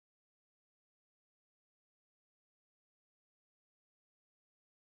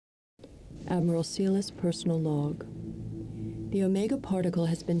Admiral Sela's personal log. The Omega particle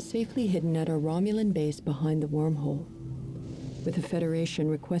has been safely hidden at our Romulan base behind the wormhole. With the Federation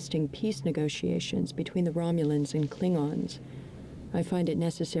requesting peace negotiations between the Romulans and Klingons, I find it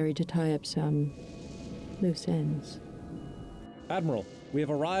necessary to tie up some loose ends. Admiral, we have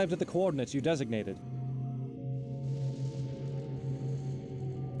arrived at the coordinates you designated.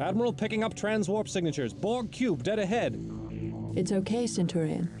 Admiral, picking up transwarp signatures. Borg cube dead ahead. It's okay,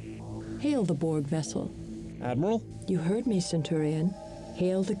 Centurion. Hail the Borg vessel. Admiral? You heard me, Centurion.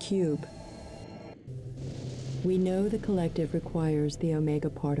 Hail the cube. We know the Collective requires the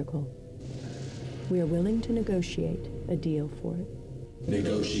Omega particle. We are willing to negotiate a deal for it.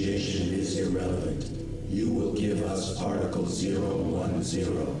 Negotiation is irrelevant. You will give us Particle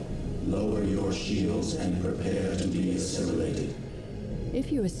 010. Lower your shields and prepare to be assimilated.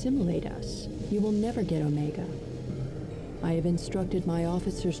 If you assimilate us, you will never get Omega. I have instructed my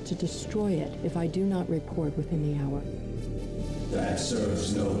officers to destroy it if I do not report within the hour. That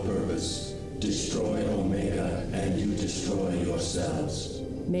serves no purpose. Destroy Omega and you destroy yourselves.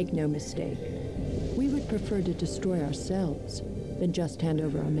 Make no mistake. We would prefer to destroy ourselves than just hand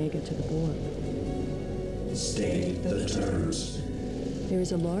over Omega to the Borg. State the terms. There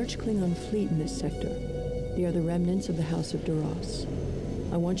is a large Klingon fleet in this sector. They are the remnants of the House of Duras.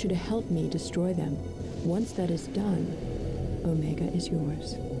 I want you to help me destroy them. Once that is done, Omega is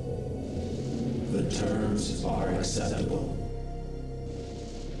yours. The terms are acceptable.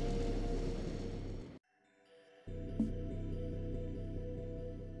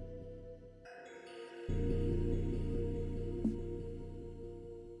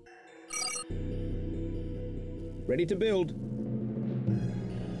 Ready to build.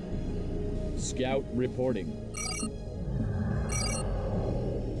 Scout reporting.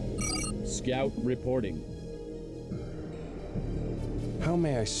 Scout reporting. How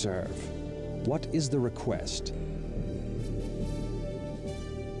may I serve? What is the request?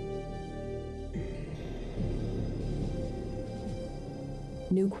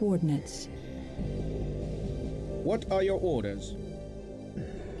 New coordinates. What are your orders?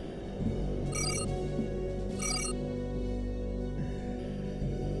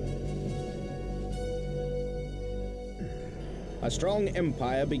 A strong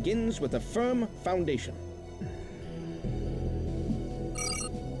empire begins with a firm foundation.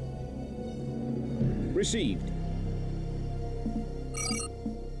 Received.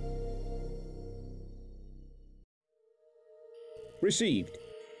 Received.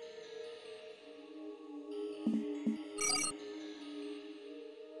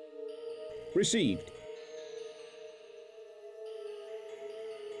 Received.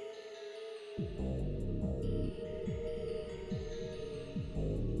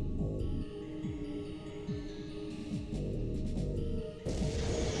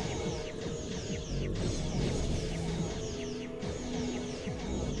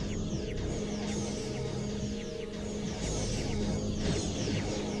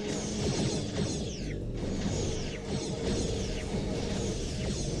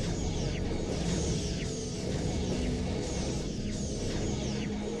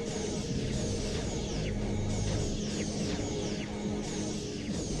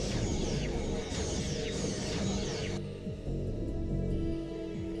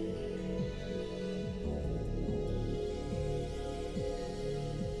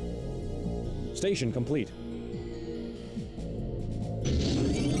 Station complete.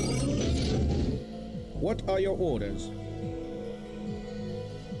 What are your orders?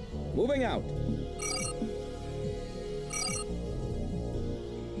 Moving out.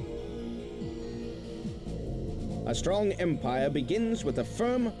 A strong empire begins with a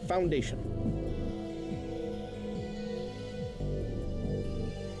firm foundation.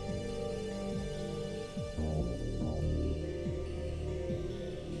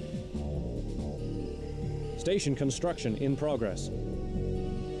 Station construction in progress.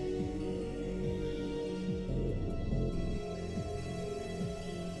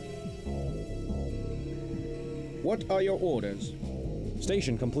 What are your orders?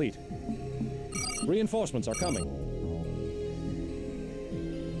 Station complete. Reinforcements are coming.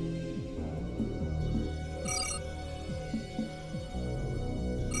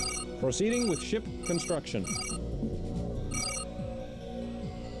 Proceeding with ship construction.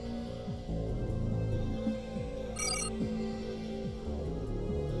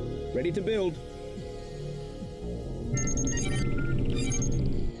 Ready to build.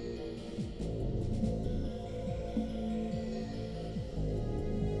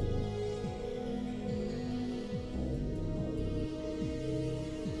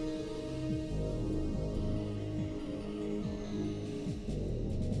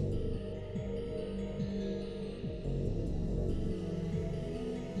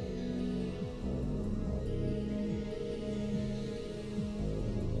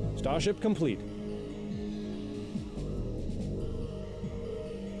 Starship complete.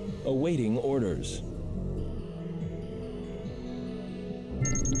 Awaiting orders.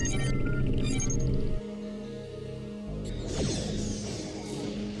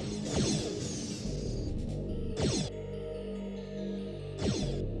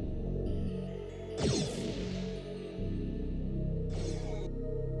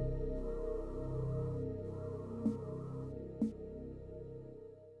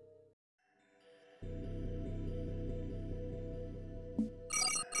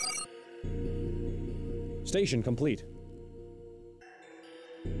 Station complete.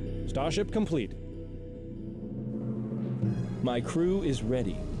 Starship complete. My crew is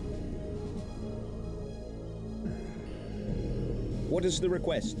ready. What is the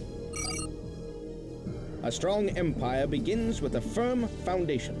request? A strong empire begins with a firm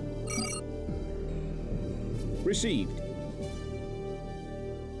foundation. Received.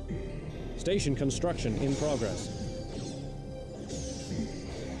 Station construction in progress.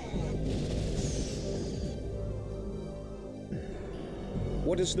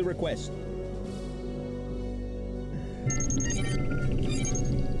 What is the request?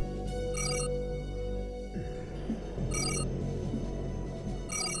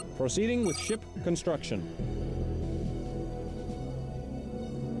 Proceeding with ship construction.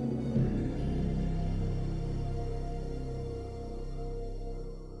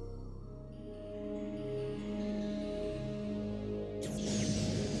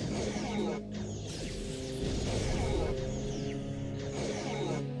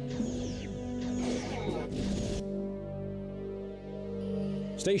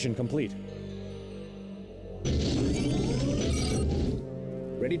 Station complete.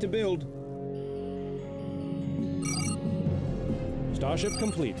 Ready to build. Starship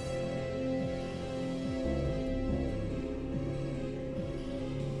complete.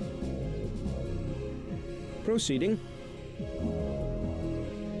 Proceeding.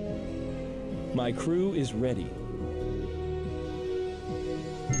 My crew is ready.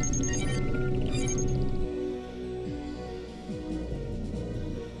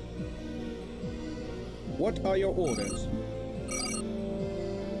 What are your orders?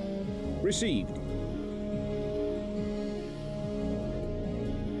 Received.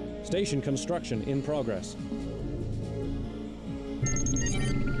 Station construction in progress.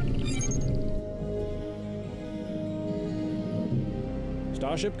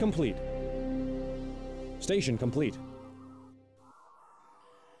 Starship complete. Station complete.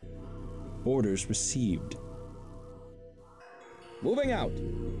 Orders received. Moving out.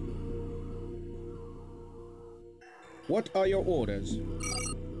 What are your orders?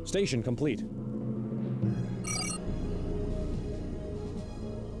 Station complete.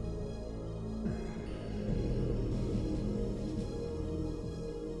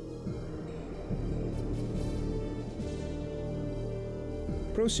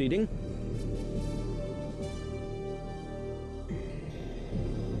 Proceeding.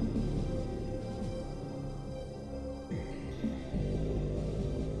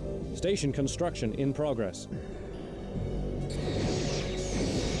 Station construction in progress.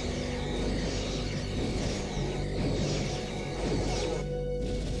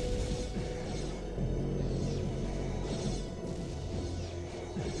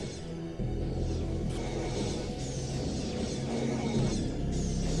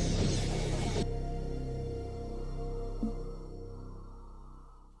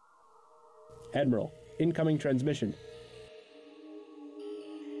 Admiral, incoming transmission.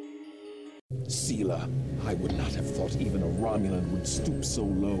 Sela, I would not have thought even a Romulan would stoop so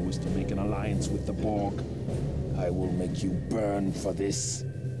low as to make an alliance with the Borg. I will make you burn for this.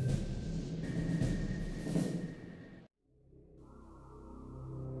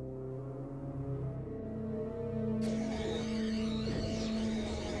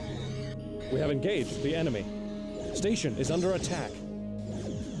 We have engaged the enemy. Station is under attack.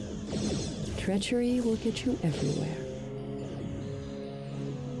 Treachery will get you everywhere.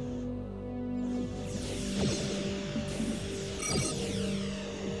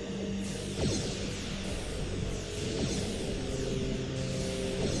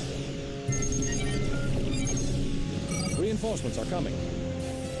 Reinforcements are coming.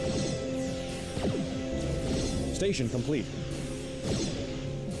 Station complete.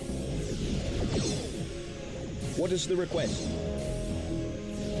 What is the request?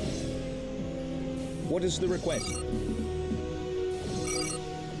 What is the request?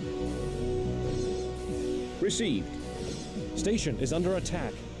 Received. Station is under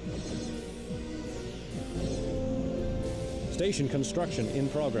attack. Station construction in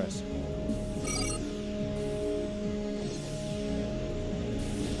progress.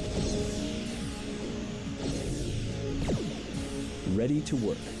 Ready to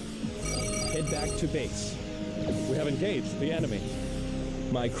work. Head back to base. We have engaged the enemy.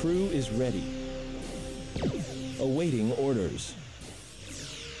 My crew is ready. Awaiting orders.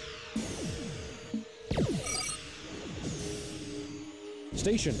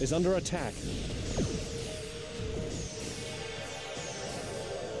 Station is under attack.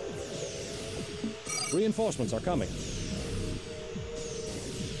 Reinforcements are coming.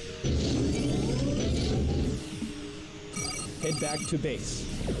 Head back to base.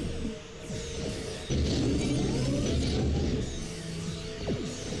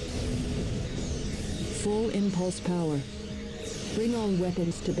 Full impulse power. Bring all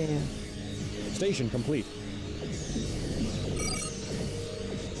weapons to bear. Station complete.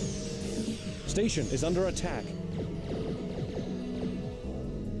 Station is under attack.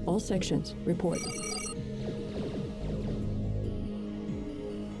 All sections, report.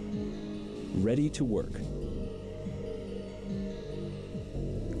 Ready to work.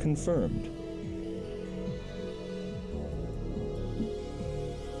 Confirmed.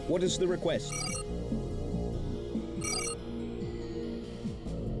 What is the request?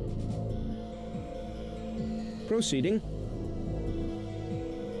 Proceeding.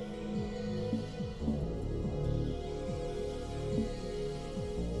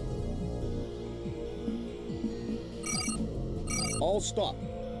 All stop.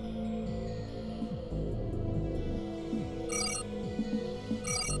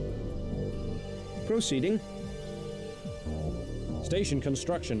 Proceeding. Station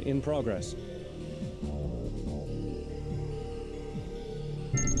construction in progress.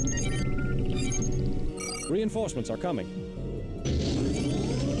 Reinforcements are coming.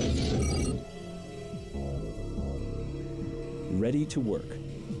 Ready to work.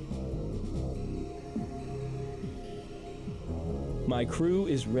 My crew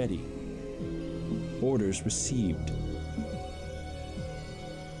is ready. Orders received.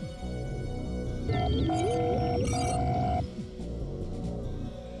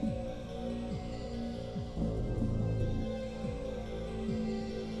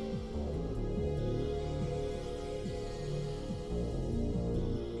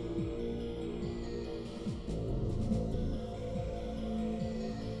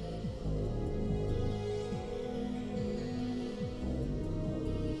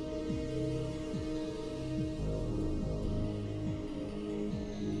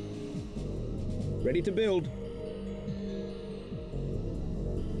 Ready to build.